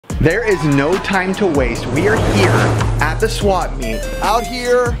There is no time to waste. We are here at the swap meet. Out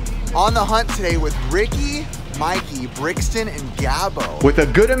here on the hunt today with Ricky, Mikey, Brixton, and Gabo. With a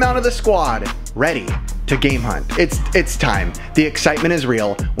good amount of the squad ready to game hunt. It's time. The excitement is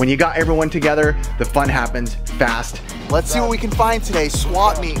real. When you got everyone together, the fun happens fast. Let's see what we can find today.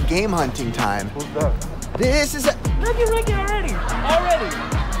 Swap meet, game hunting time. This is Ricky already.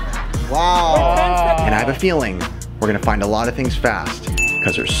 Wow. And I have a feeling we're gonna find a lot of things fast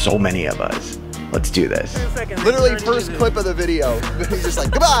because there's so many of us. Let's do this. Literally first clip of the video. He's just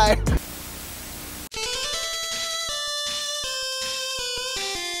like, goodbye.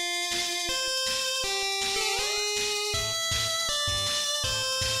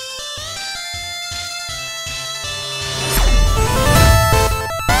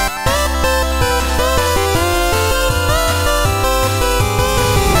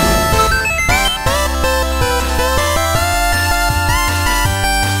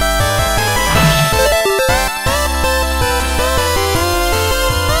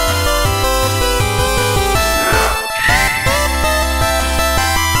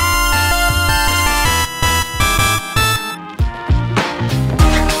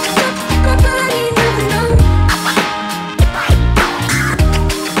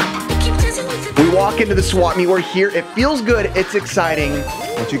 Into the swap meet, we're here. It feels good. It's exciting.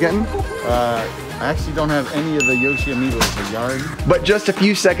 What you getting? I actually don't have any of the Yoshi amiibos for yard. But just a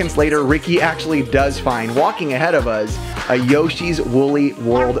few seconds later, Ricky actually does find, walking ahead of us, a Yoshi's Woolly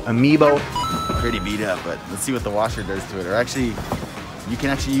World amiibo. Pretty beat up, but let's see what the washer does to it. Or actually, you can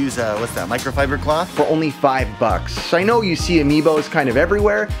actually use, what's that, microfiber cloth? For only $5. So I know you see amiibos kind of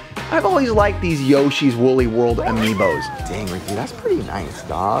everywhere. I've always liked these Yoshi's Woolly World amiibos. Dang, Ricky, that's pretty nice,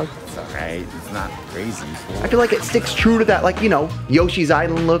 dog. It's alright, it's not crazy. I feel like it sticks true to that, like, you know, Yoshi's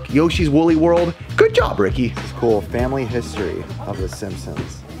Island look, Yoshi's Woolly World. Good job, Ricky. It's cool. Family history of The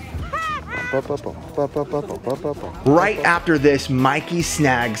Simpsons. Right after this, Mikey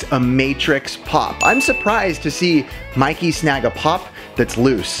snags a Matrix pop. I'm surprised to see Mikey snag a pop that's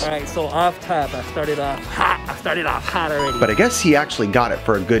loose. All right, so off top, I started off hot already. But I guess he actually got it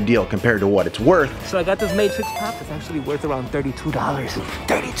for a good deal compared to what it's worth. So I got this Matrix pop. It's actually worth around $32.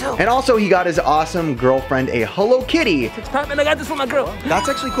 32. And also he got his awesome girlfriend a Hello Kitty. Matrix pop, and I got this for my girl. That's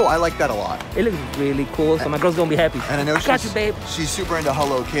actually cool. I like that a lot. It looks really cool, so my girl's gonna be happy. And I know got you, babe. She's super into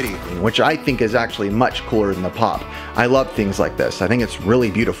Hello Kitty. Which I think is actually much cooler than the pop. I love things like this. I think it's really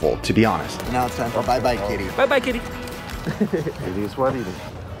beautiful, to be honest. Now it's time for bye-bye kitty. Bye-bye, kitty. It is what it is.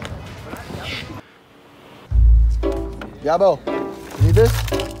 Gabo, you need this?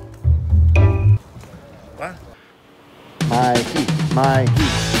 What? Mikey.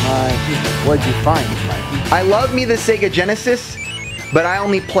 What'd you find, Mikey? I love me the Sega Genesis, but I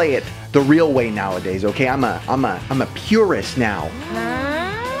only play it the real way nowadays, okay? I'm a purist now.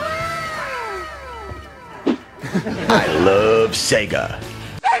 I love Sega.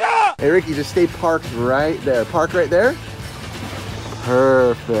 Hey, Ricky, just stay parked right there. Park right there.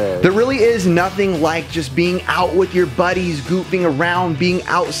 Perfect. There really is nothing like just being out with your buddies, goofing around, being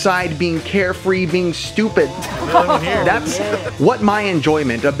outside, being carefree, being stupid. That's what my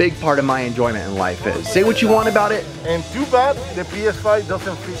enjoyment, a big part of my enjoyment in life is. Say what you want about it. And too bad the PS5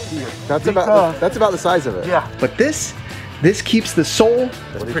 doesn't fit here. That's about the size of it. Yeah. But this keeps the soul,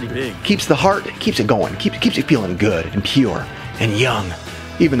 That's pretty big. keeps the heart, keeps it going, keeps it feeling good and pure and young.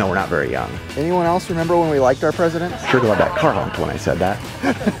 Even though we're not very young. Anyone else remember when we liked our president? Sure glad that car honked when I said that.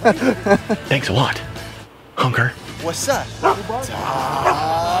 Thanks a lot, honker. What's up?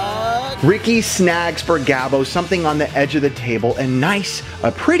 Ricky snags for Gabo something on the edge of the table,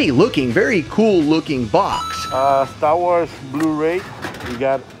 a pretty looking, very cool looking box. Star Wars Blu-ray. We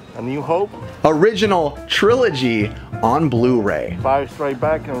got A New Hope. Original trilogy on Blu-ray. Empire Strikes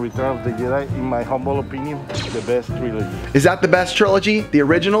Back and Return of the Jedi, in my humble opinion, the best trilogy. Is that the best trilogy? The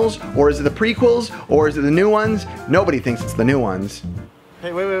originals? Or is it the prequels? Or is it the new ones? Nobody thinks it's the new ones.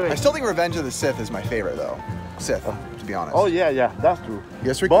 Hey, wait. I still think Revenge of the Sith is my favorite, though. Sith, to be honest. Oh, yeah, that's true.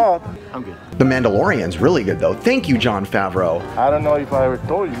 Yes, Ricky? But I'm good. The Mandalorian's really good though. Thank you, Jon Favreau. I don't know if I ever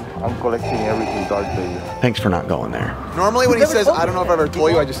told you, I'm collecting everything Darth Vader. Thanks for not going there. Normally when he says, I don't know if I ever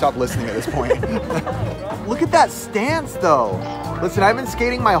told you, I just stop listening at this point. Look at that stance, though. Listen, I've been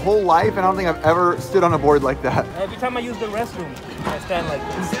skating my whole life, and I don't think I've ever stood on a board like that. Every time I use the restroom, I stand like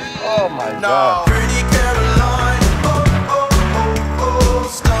this. Oh my God.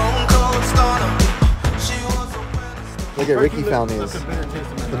 Look at Ricky found these.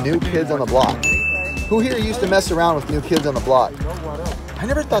 The New Kids on the Block. Who here used to mess around with New Kids on the Block? I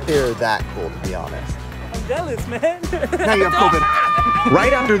never thought they were that cool, to be honest. I'm jealous, man. Now you have COVID.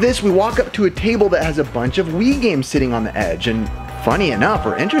 Right after this, we walk up to a table that has a bunch of Wii games sitting on the edge, and Funny enough,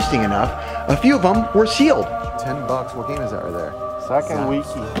 or interesting enough, a few of them were sealed. $10. What game is that right there? Zack and Wiki.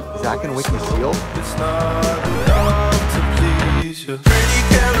 Zack and Wiki sealed? It's not enough to please you. Pretty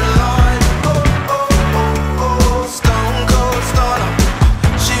Caroline, stone cold stunner.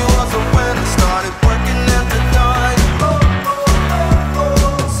 She was a winner, started working at the dime.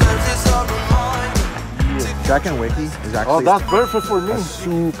 Says it's a reminder. Zack and Wiki is Oh, actually that's perfect for me. a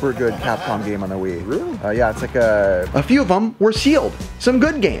super good Capcom game on the Wii. Really? Yeah, it's like A few of them were sealed. Some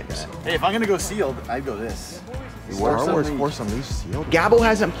good games. Hey, if I'm gonna go sealed, I'd go this. Star Wars Force Unleashed sealed. Gabo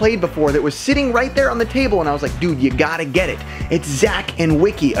hasn't played before that was sitting right there on the table, and I was like, dude, you gotta get it. It's Zack and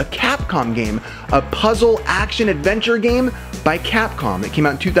Wiki, a Capcom game, a puzzle action adventure game by Capcom. It came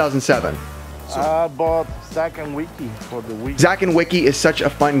out in 2007. I bought Zack and Wiki for the Wii. Zack and Wiki is such a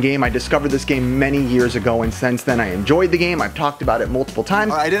fun game. I discovered this game many years ago, and since then I enjoyed the game. I've talked about it multiple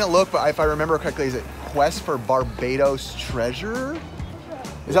times. I didn't look, but if I remember correctly, is it Quest for Barbados Treasure?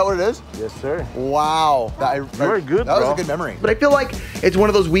 Is that what it is? Yes, sir. Wow. Very good, That was bro. a good memory. But I feel like it's one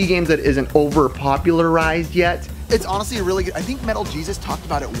of those Wii games that isn't over-popularized yet. It's honestly really good. I think Metal Jesus talked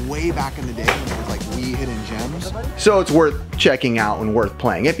about it way back in the day when it was like Wii Hidden Gems. So it's worth checking out and worth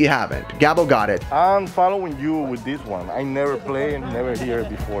playing if you haven't. Gabo got it, I'm following you with this one. I never play and never hear it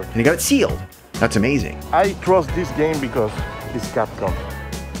before. and he got it sealed. That's amazing. I trust this game because it's Capcom.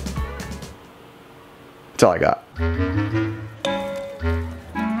 That's all I got.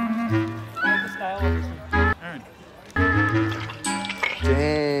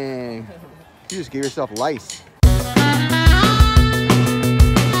 Dang. You just gave yourself lice.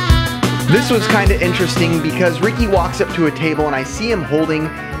 This was kind of interesting because Ricky walks up to a table and I see him holding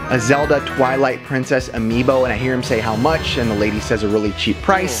a Zelda Twilight Princess amiibo, and I hear him say how much, and the lady says a really cheap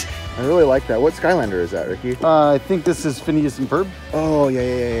price. I really like that. What Skylander is that, Ricky? I think this is Phineas and Ferb. Oh,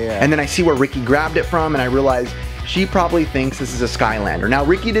 yeah. And then I see where Ricky grabbed it from, and I realize she probably thinks this is a Skylander. Now,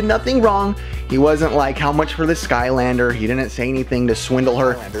 Ricky did nothing wrong. He wasn't like, how much for this Skylander? He didn't say anything to swindle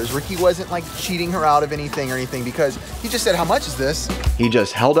her. Ricky wasn't like cheating her out of anything or anything because he just said, how much is this? He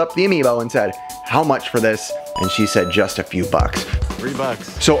just held up the amiibo and said, how much for this? And she said, just a few bucks. $3.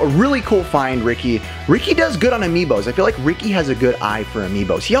 So a really cool find, Ricky. Ricky does good on amiibos. I feel like Ricky has a good eye for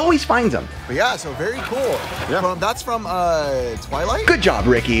amiibos. He always finds them. But yeah, so very cool. Yeah. That's from Twilight? Good job,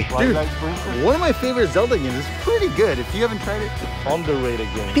 Ricky. Dude, one of my favorite Zelda games. It's pretty good. If you haven't tried it, Underrated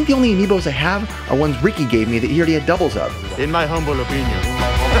I game. think the only amiibos I have are ones Ricky gave me that he already had doubles of. In my humble opinion.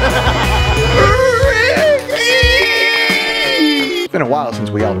 It's been a while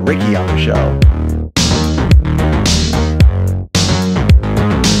since we held Ricky on the show.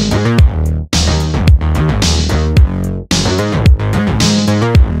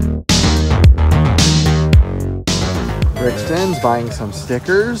 Brixton's buying some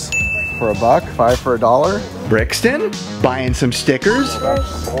stickers for $1, 5 for $1. Brixton, buying some stickers.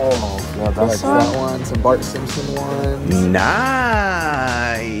 Oh my god, I like that's that one. Some Bart Simpson ones.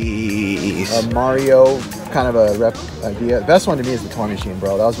 Nice. Mario, kind of a rep idea. The best one to me is the Toy Machine,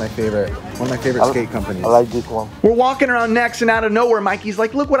 bro. That was my favorite. One of my favorite skate companies. I like this one. We're walking around next, and out of nowhere, Mikey's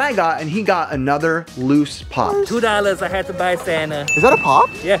like, look what I got. And he got another loose pop. $2 I had to buy Santa. Is that a pop?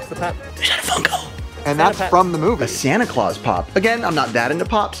 Yes, the pop. Is that a Funko? And that's from the movie. A Santa Claus pop. Again, I'm not that into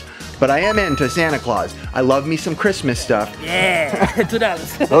pops, but I am into Santa Claus. I love me some Christmas stuff. Yeah,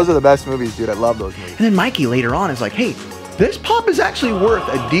 $2. Those are the best movies, dude. I love those movies. And then Mikey later on is like, hey, this pop is actually worth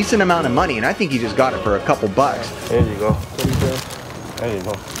a decent amount of money, and I think he just got it for a couple bucks. There you go. There you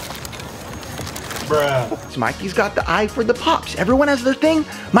go. Bruh. So Mikey's got the eye for the pops. Everyone has their thing.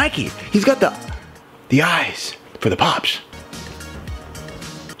 Mikey, he's got the eyes for the pops.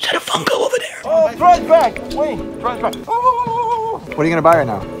 Is that a Funko over there? Oh, flashback! Wait, flashback. Oh! What are you gonna buy right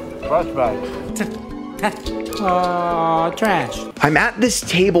now? Flashback. Trash. I'm at this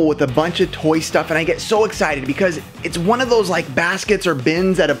table with a bunch of toy stuff, and I get so excited because it's one of those like baskets or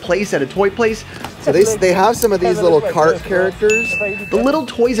bins at a place, at a toy place. So they have some of these little cart characters. The little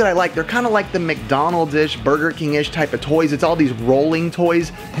toys that I like, they're kind of like the McDonald's-ish, Burger King-ish type of toys. It's all these rolling toys.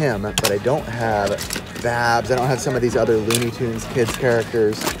 Him, but I don't have Babs. I don't have some of these other Looney Tunes kids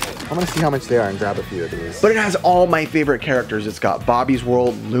characters. I'm gonna see how much they are and grab a few of these. But it has all my favorite characters. It's got Bobby's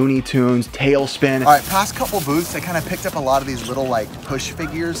World, Looney Tunes, Tailspin. All right, past couple booths, I kind of picked up a lot of these little like push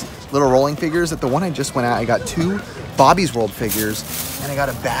figures, little rolling figures. At the one I just went at, I got 2 Bobby's World figures, and I got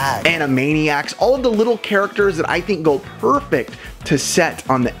a bag. Animaniacs, all of the little characters that I think go perfect to set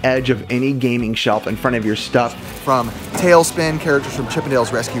on the edge of any gaming shelf in front of your stuff. From Tailspin, characters from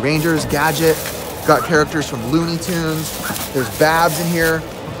Chippendale's Rescue Rangers, Gadget, got characters from Looney Tunes. There's Babs in here,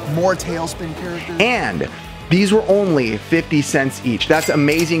 more Tailspin characters. And These were only 50 cents each. That's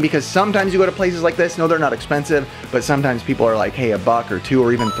amazing because sometimes you go to places like this, no, they're not expensive, but sometimes people are like, hey, $1 or $2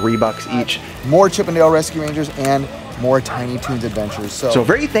 or even $3 each. More Chip 'n Dale Rescue Rangers and more Tiny Toons Adventures. So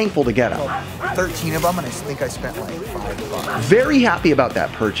very thankful to get them. 13 of them, and I think I spent like $5. Very happy about that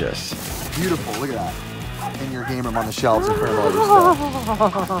purchase. Beautiful, look at that. In your game room on the shelves in front of all your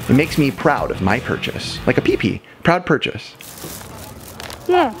stuff. It makes me proud of my purchase. Like a pee-pee. Proud purchase.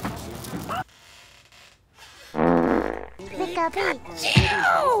 Yeah.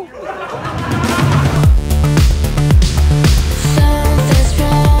 Something's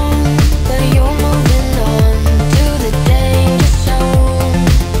wrong, but you're moving on to the danger zone.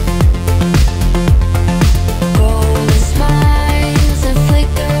 Golden smiles and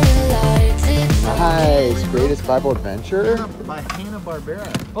flickering lights. Nice, Greatest Bible Adventure. By Hanna-Barbera.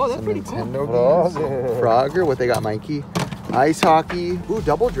 Oh, that's pretty cool. Nintendo games. Frogger, what they got, Mikey? Ice hockey. Ooh,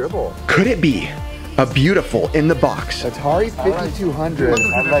 double dribble. Could it be a beautiful in the box? Atari 5200.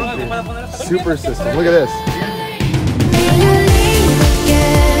 I like this. Super System. Look at this.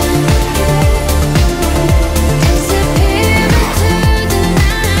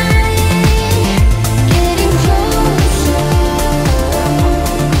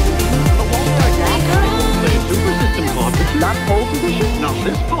 Not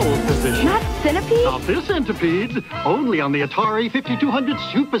this pole position. Not centipedes? Not this centipedes. Only on the Atari 5200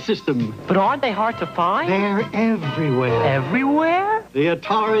 Super System. But aren't they hard to find? They're everywhere. Everywhere? The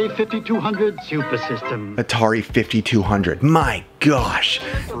Atari 5200 Super System. Atari 5200. My gosh.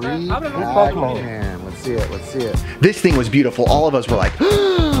 Free Pac-Man. Let's see it. Let's see it. This thing was beautiful. All of us were like,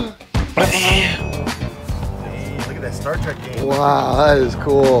 Look at that Star Trek game. Wow, that is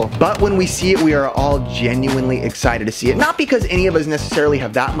cool. but when we see it, we are all genuinely excited to see it. Not because any of us necessarily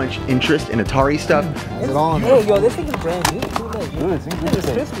have that much interest in Atari stuff. Is it on? Hey, yo, this thing is brand new too. Like, Dude, it's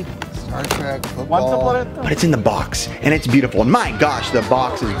interesting. it's crispy. Star Trek, Once football. upon a time. But it's in the box, and it's beautiful. And my gosh, the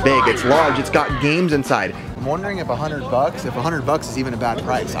box is big, it's large, it's got games inside. I'm wondering if $100, if $100 is even a bad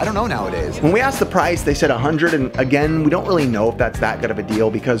price. I don't know nowadays. When we asked the price, they said 100, and again, we don't really know if that's that good of a deal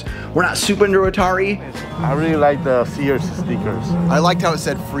because we're not super into Atari. I really like the Sears stickers. I liked how it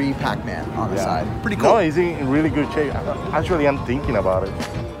said free Pac-Man on the side. Pretty cool. No, it's in really good shape. Actually, I'm thinking about it.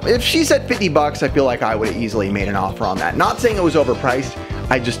 If she said $50, I feel like I would have easily made an offer on that. Not saying it was overpriced,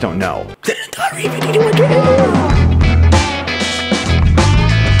 I just don't know. Atari 5200.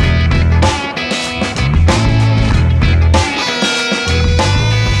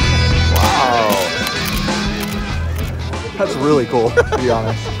 That's really cool, to be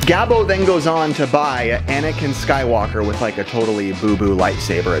honest. Gabbo then goes on to buy Anakin Skywalker with like a totally boo-boo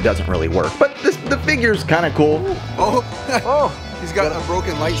lightsaber. It doesn't really work, but the figure's kind of cool. Oh, he's got a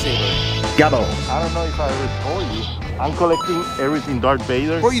broken lightsaber. Gabbo. I don't know if I ever told you. I'm collecting everything Darth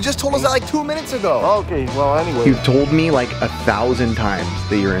Vader. Bro, you just told us that like 2 minutes ago. Okay, well, anyway. You've told me like 1,000 times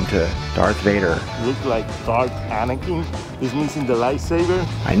that you're into Darth Vader. Looks like Darth Anakin is missing the lightsaber.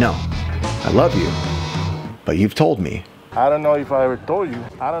 I know. I love you. But you've told me. I don't know if I ever told you.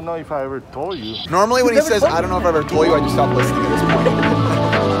 I don't know if I ever told you. Normally when he says, I don't know if I ever told you, I just stop listening at this point.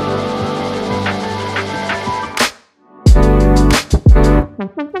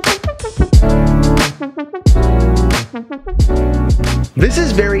 This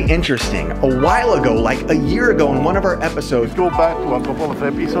is very interesting. A while ago, like a year ago in one of our episodes, Go back to a couple of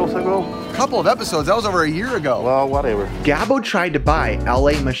episodes ago. Couple of episodes, that was over a year ago. Well, whatever. Gabbo tried to buy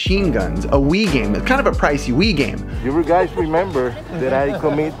LA Machine Guns, a Wii game. It's kind of a pricey Wii game. You guys remember that I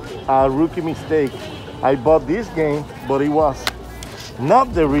commit a rookie mistake. I bought this game, but it was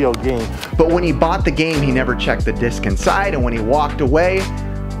not the real game. But when he bought the game, he never checked the disc inside, and when he walked away,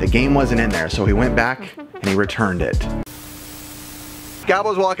 the game wasn't in there. So he went back and he returned it.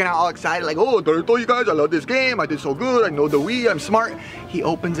 Gabbo's walking out all excited, like, oh, I told you guys I love this game. I did so good. I know the Wii. I'm smart. He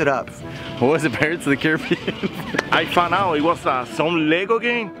opens it up. What was it, Pirates of the Caribbean? I found out it was some Lego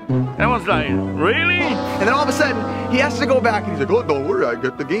game. And I was like, really? And then all of a sudden, he has to go back and he's like, oh, don't worry, I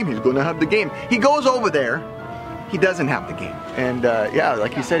got the game. He's going to have the game. He goes over there. He doesn't have the game. And yeah,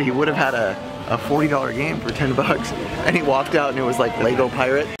 like you said, he would have had a $40 game for 10 bucks. And he walked out and it was like Lego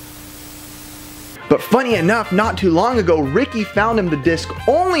Pirate. But funny enough, not too long ago, Ricky found him the disc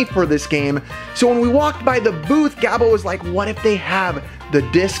only for this game. So when we walked by the booth, Gabbo was like, what if they have the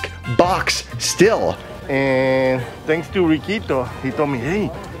disc box still? And thanks to Riquito, he told me,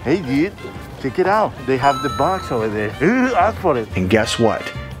 hey dude, check it out. They have the box over there. Ask for it. And guess what?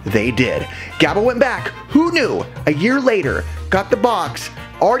 They did. Gabbo went back. Who knew? A year later, got the box,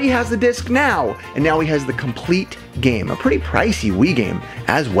 already has the disc now, and now he has the complete game. A pretty pricey Wii game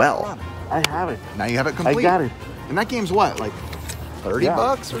as well. I have it. Now you have it complete. I got it. And that game's what, like 30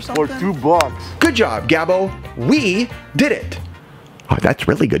 bucks or something? For $2. Good job, Gabo. We did it. Oh, that's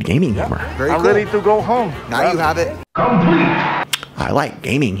really good gaming humor. Very I'm cool. ready to go home. Now you have it. I like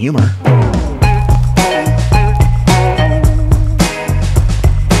gaming humor.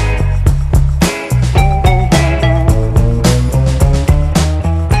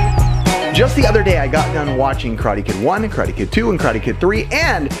 Just the other day, I got done watching Karate Kid 1, Karate Kid 2, and Karate Kid 3,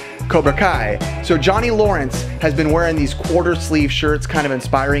 and Cobra Kai. So Johnny Lawrence has been wearing these quarter sleeve shirts, kind of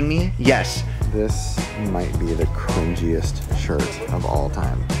inspiring me. Yes. This might be the cringiest shirt of all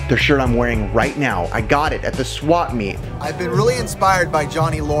time. The shirt I'm wearing right now, I got it at the swap meet. I've been really inspired by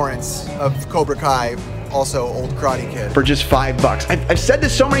Johnny Lawrence of Cobra Kai, also old Karate Kid. For just $5. I've said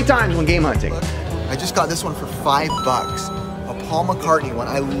this so many times when game hunting. Look, I just got this one for $5. A Paul McCartney one.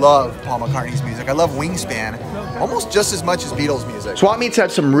 I love Paul McCartney's music. I love Wingspan almost just as much as Beatles music. Swap meets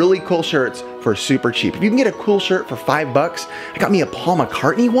have some really cool shirts for super cheap. If you can get a cool shirt for $5, I got me a Paul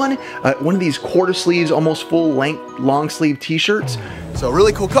McCartney one of these quarter sleeves, almost full length, long sleeve t-shirts. So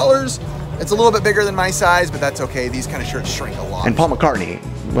really cool colors. It's a little bit bigger than my size, but that's okay. These kind of shirts shrink a lot. And Paul McCartney,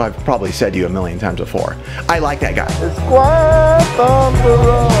 well, I've probably said to you a million times before, I like that guy. Squat on the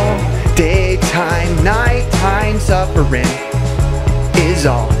road. Daytime, nighttime suffering is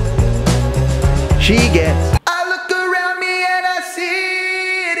all she gets. I look around me and I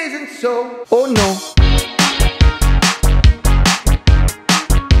see it isn't so. Oh no.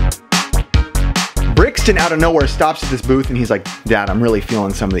 Brixton out of nowhere stops at this booth and he's like, Dad, I'm really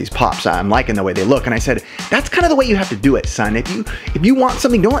feeling some of these pops. I'm liking the way they look. And I said, that's kind of the way you have to do it, son. If you want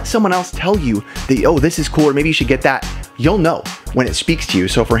something, don't let someone else tell you that, oh, this is cool, or maybe you should get that. You'll know when it speaks to you.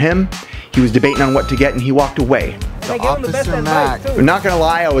 So for him, he was debating on what to get and he walked away. Officer Mac. I'm not gonna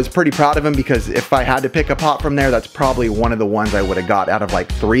lie, I was pretty proud of him because if I had to pick a pop from there, that's probably one of the ones I would have got out of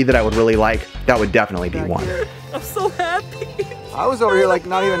like 3 that I would really like. That would definitely be one. I'm so happy. I was over here like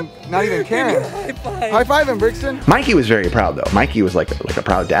not even caring. High five him, Brixton. Mikey was very proud though. Mikey was like a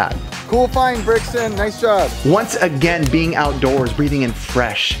proud dad. Cool find, Brixton. Nice job. Once again, being outdoors, breathing in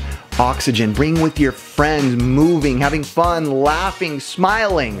fresh oxygen, being with your friends, moving, having fun, laughing,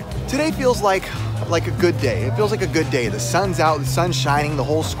 smiling. Today feels like a good day. It feels like a good day. The sun's out, the sun's shining, the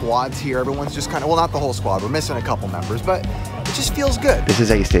whole squad's here. Everyone's just kind of, well, not the whole squad. We're missing a couple members, but it just feels good. This is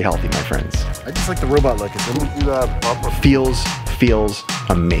how you stay healthy, my friends. I just like the robot look. Feels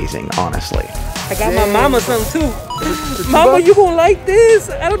amazing, honestly. I got my mama something too. Mama, you gonna like this?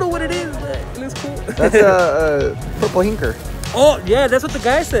 I don't know what it is, but it looks cool. That's a purple hinker. Oh, yeah, that's what the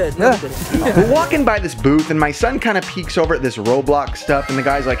guy said. Yeah. We're walking by this booth and my son kind of peeks over at this Roblox stuff and the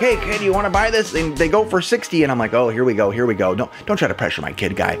guy's like, hey kid, you want to buy this? And they go for 60 and I'm like, oh, here we go. Don't try to pressure my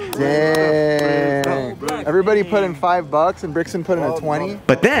kid, guy. Dang. Everybody put in $5 and Brixton put in a 20.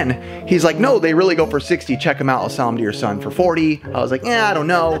 But then he's like, no, they really go for 60. Check them out. I'll sell them to your son for 40. I was like, yeah, I don't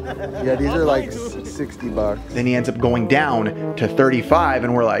know. Yeah, these are like $60. Then he ends up going down to 35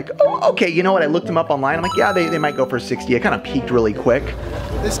 and we're like, oh, okay, you know what? I looked them up online. I'm like, yeah, they might go for 60. I kind of peeked really quick.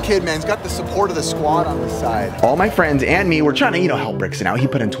 This kid, man, he's got the support of the squad on his side. All my friends and me were trying to, help Brixton out. He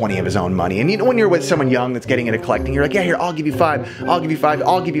put in 20 of his own money. And when you're with someone young that's getting into collecting, you're like, yeah, here, I'll give you 5. I'll give you 5.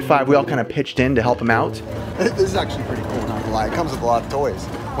 I'll give you 5. We all kind of pitched in to help him out. This is actually pretty cool, not gonna lie. It comes with a lot of toys.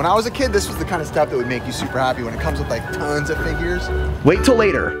 When I was a kid, this was the kind of stuff that would make you super happy when it comes with like tons of figures. Wait till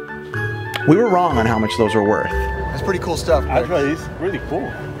later. We were wrong on how much those were worth. That's pretty cool stuff. Actually, it's really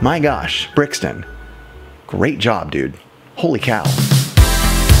cool. My gosh, Brixton. Great job, dude. Holy cow.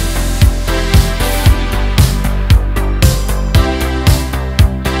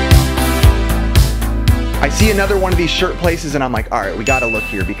 I see another one of these shirt places and I'm like, all right, we gotta look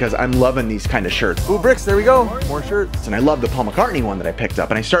here because I'm loving these kind of shirts. Ooh, Brix, there we go. More shirts. And I love the Paul McCartney one that I picked up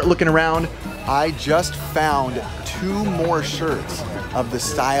and I start looking around. I just found 2 more shirts of the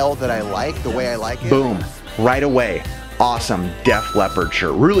style that I like, the way I like it. Boom, right away. Awesome Def Leppard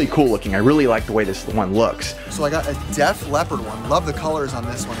shirt. Really cool looking. I really like the way this one looks. So I got a Def Leppard one. Love the colors on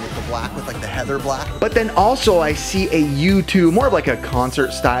this one with the black, with like the heather black. But then also I see a U2, more of like a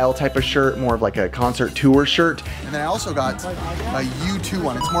concert style type of shirt, more of like a concert tour shirt. And then I also got a U2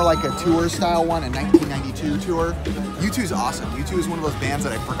 one. It's more like a tour style one, a 1992 tour. U2's awesome. U2 is one of those bands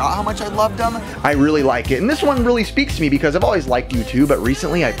that I forgot how much I loved them. I really like it. And this one really speaks to me because I've always liked U2, but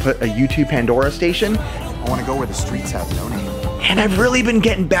recently I put a U2 Pandora station. I want to go where the streets have no name. And I've really been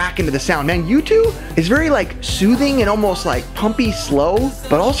getting back into the sound. Man, U2 is very like soothing and almost like pumpy slow,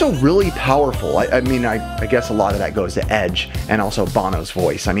 but also really powerful. I mean, I guess a lot of that goes to Edge and also Bono's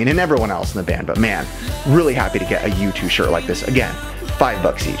voice. I mean, and everyone else in the band, but man, really happy to get a U2 shirt like this. Again,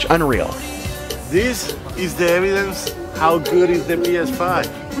 $5 each, unreal. This is the evidence how good is the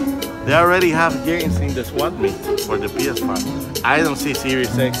PS5. They already have games in the SWAT meet for the PS5. I don't see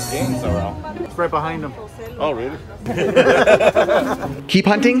Series X games around. It's right behind them. Oh, really? Keep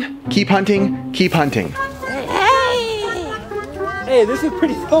hunting, keep hunting, keep hunting. Hey, this is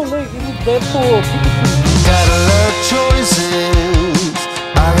pretty cool. Look, this is Deadpool. Got a lot of choices.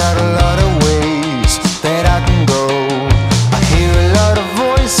 I got a lot of ways that I can go. I hear a lot of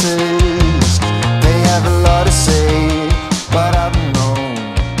voices. They have a lot to say, but I don't know.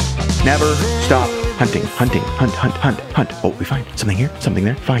 Never stop hunting, hunting, hunt, hunt, hunt, hunt. Oh, we find something here, something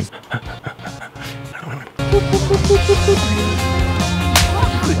there. Fine.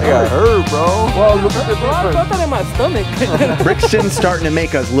 I got hurt, bro. Wow, look at the difference. I felt that in my stomach. Brixton's starting to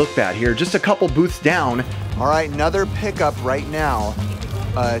make us look bad here. Just a couple booths down. All right, another pickup right now.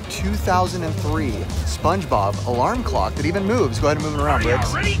 2003 SpongeBob alarm clock that even moves. Go ahead and move it around,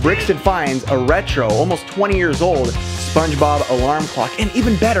 Brix. Brixton finds a retro, almost 20 years old SpongeBob alarm clock, and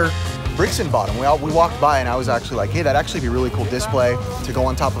even better, Brixton bought them. We walked by and I was actually like, hey, that'd actually be a really cool display to go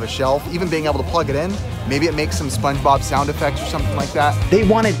on top of a shelf. Even being able to plug it in, maybe it makes some SpongeBob sound effects or something like that. they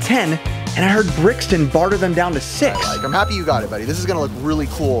wanted 10, and I heard Brixton barter them down to 6. I'm happy you got it, buddy. This is gonna look really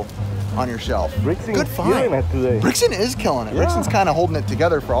cool on your shelf. Brixton Good is find. killing it today. Brixton is killing it. Brixton's kind of holding it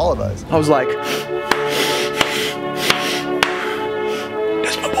together for all of us. I was like,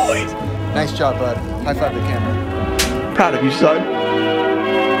 that's my boy. Nice job, bud. High five the camera. Proud of you, son.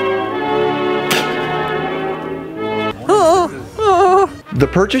 The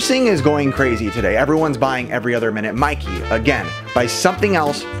purchasing is going crazy today. Everyone's buying every other minute. Mikey, again, buys something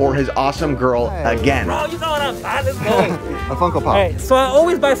else for his awesome girl again. Bro, you know what I'm buying? Let's go. A Funko Pop. Alright, so I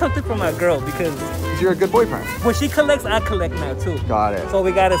always buy something for my girl because You're a good boyfriend. when she collects, I collect now too. Got it. So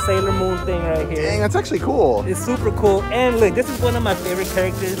we got a Sailor Moon thing right here. Dang, that's actually cool. It's super cool. And look, this is one of my favorite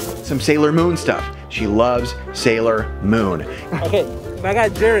characters. Some Sailor Moon stuff. She loves Sailor Moon. Okay, I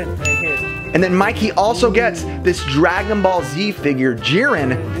got Jiren right here. And then Mikey also gets this Dragon Ball Z figure,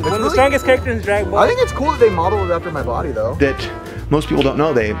 Jiren, One of the strongest characters in Dragon Ball. I think it's cool that they modeled it after my body, though. that most people don't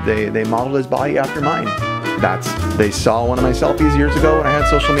know. They modeled his body after mine. They saw one of my selfies years ago when I had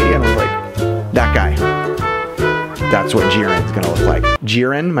social media and was like, that guy. That's what Jiren's gonna look like.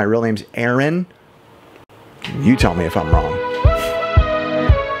 Jiren, my real name's Aaron. You tell me if I'm wrong.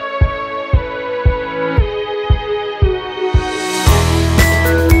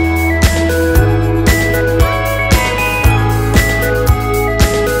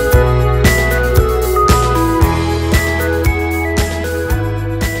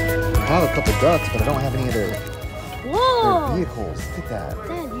 Couple ducks, but I don't have any of their Whoa! vehicles. Look at that.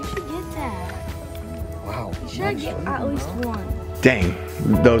 Dad, you should get that. Wow. You should get at least one. Dang,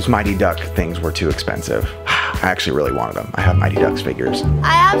 those Mighty Duck things were too expensive. I actually really wanted them. I have Mighty Ducks figures. I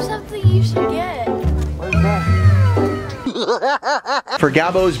have something you should get. What is that? For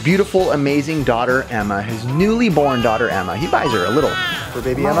Gabo's beautiful, amazing daughter, Emma, his newly born daughter, Emma, he buys her a little. For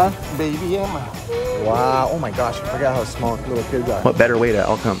baby Emma? Baby Emma. Wow. Oh my gosh, I forgot how small little kids are. What better way to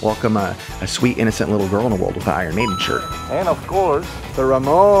welcome a sweet, innocent little girl in the world with an Iron Maiden shirt? And of course, The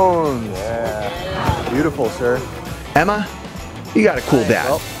Ramones. yeah. Beautiful, sir. Emma, you got a cool dad.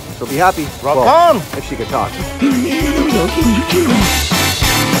 Well, she'll be happy. Rock Well, on! if she could talk.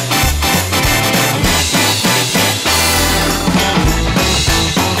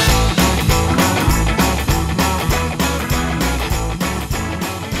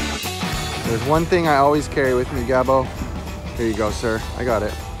 There's one thing I always carry with me, Gabo. Here you go, sir. I got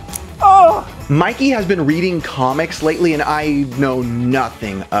it. Mikey has been reading comics lately, and I know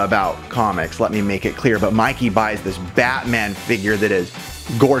nothing about comics, let me make it clear, but Mikey buys this Batman figure that is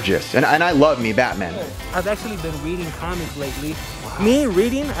gorgeous, and I love me Batman. I've actually been reading comics lately. Me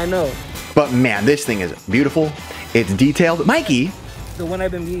reading, I know. But man, this thing is beautiful, it's detailed. Mikey, The one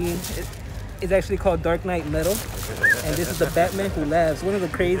I've been reading is actually called Dark Knight Metal. And this is the Batman Who Laughs. One of the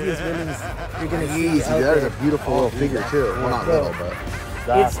craziest villains you're gonna see Easy. out That is there. a beautiful little figure, too. Well, not little, but...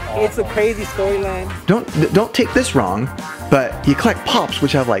 It's a crazy storyline. don't take this wrong, but you collect Pops,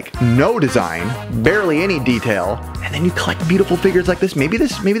 which have like no design, barely any detail, and then you collect beautiful figures like this. Maybe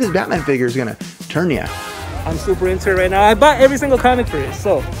this Batman figure is gonna turn you super into it right now. I bought every single comic for it,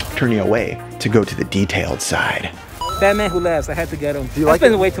 so. Turn you away to go to the detailed side. Batman Who Laughs, I had to get him. Do you I like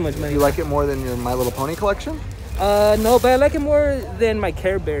spent it? way too much money. Do you like it more than your My Little Pony collection? No, but I like it more than my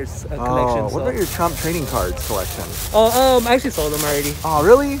Care Bears collection. Oh, what so. about your Trump trading cards collection? Oh, I actually sold them already. Oh,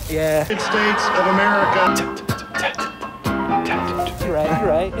 really? Yeah. United States of America. You're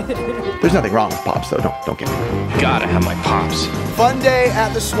right. There's nothing wrong with Pops though, don't get me wrong. Gotta have my Pops. Fun day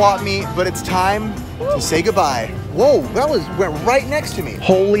at the swap meet, but it's time to say goodbye. Whoa, that went right next to me.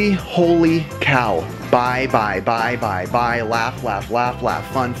 Holy cow. Bye, bye, bye, bye, bye. Laugh, laugh, laugh,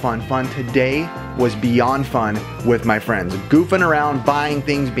 laugh. Fun, fun, fun. Today was beyond fun with my friends. Goofing around, buying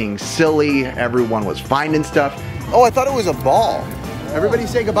things, being silly. Everyone was finding stuff. Oh, I thought it was a ball. Everybody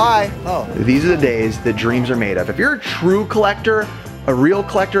say goodbye. Oh. These are the days that dreams are made of. If you're a true collector, a real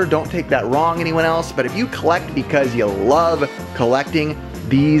collector, don't take that wrong, anyone else, but if you collect because you love collecting,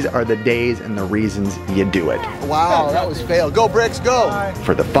 these are the days and the reasons you do it. Wow, that was fail. Go, Bricks, go.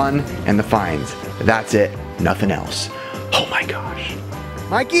 For the fun and the finds. That's it, nothing else. Oh my gosh.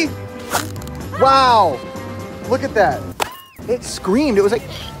 Mikey? Wow. Look at that. It screamed. It was like...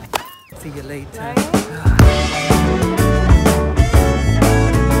 See you later.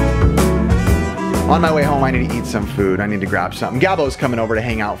 On my way home, I need to eat some food. I need to grab something. Gabo's coming over to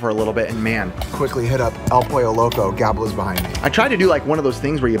hang out for a little bit, and man. Quickly hit up El Pollo Loco. Gablo's behind me. I tried to do like one of those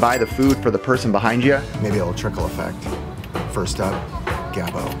things where you buy the food for the person behind you. Maybe a little trickle effect. First up,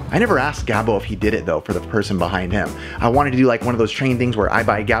 Gabo. I never asked Gabo if he did it though for the person behind him. I wanted to do like one of those train things where I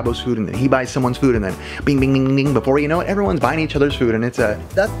buy Gabo's food and then he buys someone's food and then bing, bing, bing, bing. Before you know it, everyone's buying each other's food and it's a...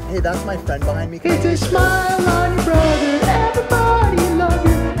 Hey, that's my friend behind me. It's a smile on your brother, everybody love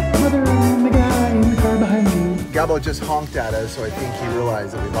your mother and the guy in the car behind you. Gabo just honked at us, so I think he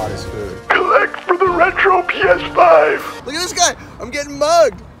realized that we bought his food. Collect for the retro PS5. Look at this guy. I'm getting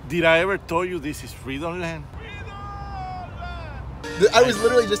mugged. Did I ever tell you this is Freedom Land? I was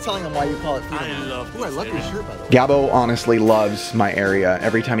literally just telling him why you call it Freedom I Land. love Ooh, I this love your area. shirt, by the way. Gabo honestly loves my area.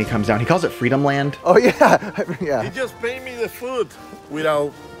 Every time he comes down, he calls it Freedom Land. Oh, yeah. Yeah. He just paid me the food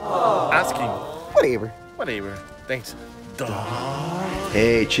without asking. Whatever. Whatever. Thanks.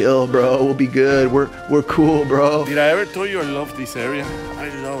 Hey, chill, bro. We'll be good. We're cool, bro. Did I ever tell you I love this area? I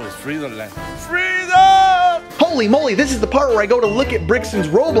love it. Freedom Land. Freedom! Holy moly, this is the part where I go to look at Brixton's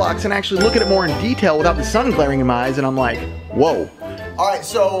Roblox and actually look at it more in detail without the sun glaring in my eyes, and I'm like, whoa. All right,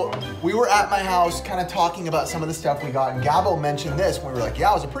 so we were at my house kind of talking about some of the stuff we got, and Gabo mentioned this. We were like,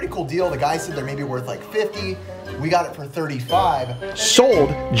 yeah, it was a pretty cool deal. The guy said they're maybe worth like 50. We got it for 35.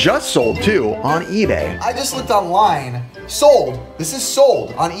 Sold, just sold too, on eBay. I just looked online. Sold. This is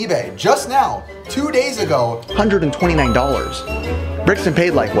sold on eBay just now, 2 days ago. $129. Brixton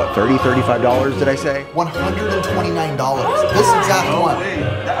paid like, what, $30, $35, did I say? $129. This exact one.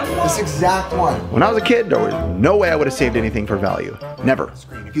 This exact one. When I was a kid, there was no way I would have saved anything for value. Never.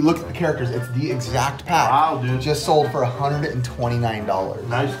 If you look at the characters, it's the exact pack. Wow, dude. Just sold for $129.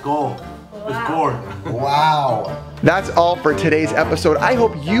 Nice goal. Let's score. Wow. That's all for today's episode. I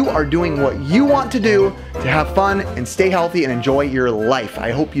hope you are doing what you want to do to have fun and stay healthy and enjoy your life. I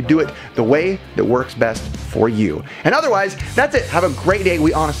hope you do it the way that works best for you. And otherwise, that's it. Have a great day.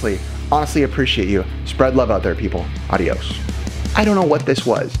 We honestly appreciate you. Spread love out there, people. Adios. I don't know what this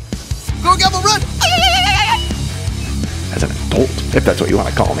was. Go, Gabo, run! As an adult, if that's what you want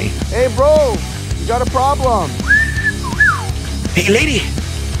to call me. Hey, bro, you got a problem. Hey, lady.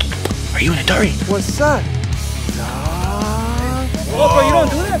 Are you an Atari? What's up? Oh, bro, you don't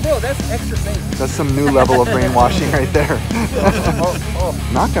do that, bro. That's extra safe. That's some new level of brainwashing right there.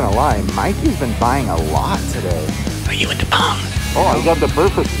 Not gonna lie, Mikey's been buying a lot today. Are you into Pong? Oh, I got the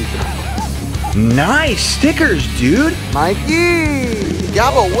perfect sticker. Nice stickers, dude. Mikey!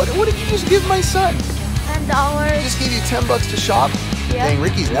 Gabo, what did you just give my son? $10. He just gave you $10 to shop? Yeah. Dang,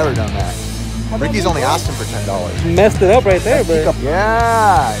 Ricky's never done that. Ricky's only asked him for $10. Messed it up right there, bro.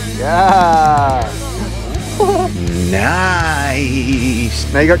 Yeah. Nice.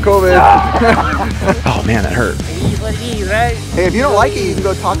 Now you got COVID. Oh man, that hurt. Right? Hey, if you don't like it, you can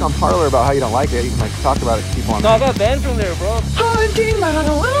go talk on Parlor about how you don't like it. You can like talk about it to people on No, I got banned from there, bro.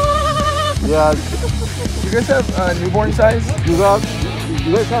 Yeah. You guys have newborn size? You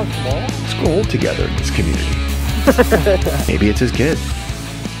guys have small? Let's grow old together in this community. Maybe it's his kid.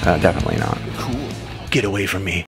 Definitely not. Cool. Get away from me.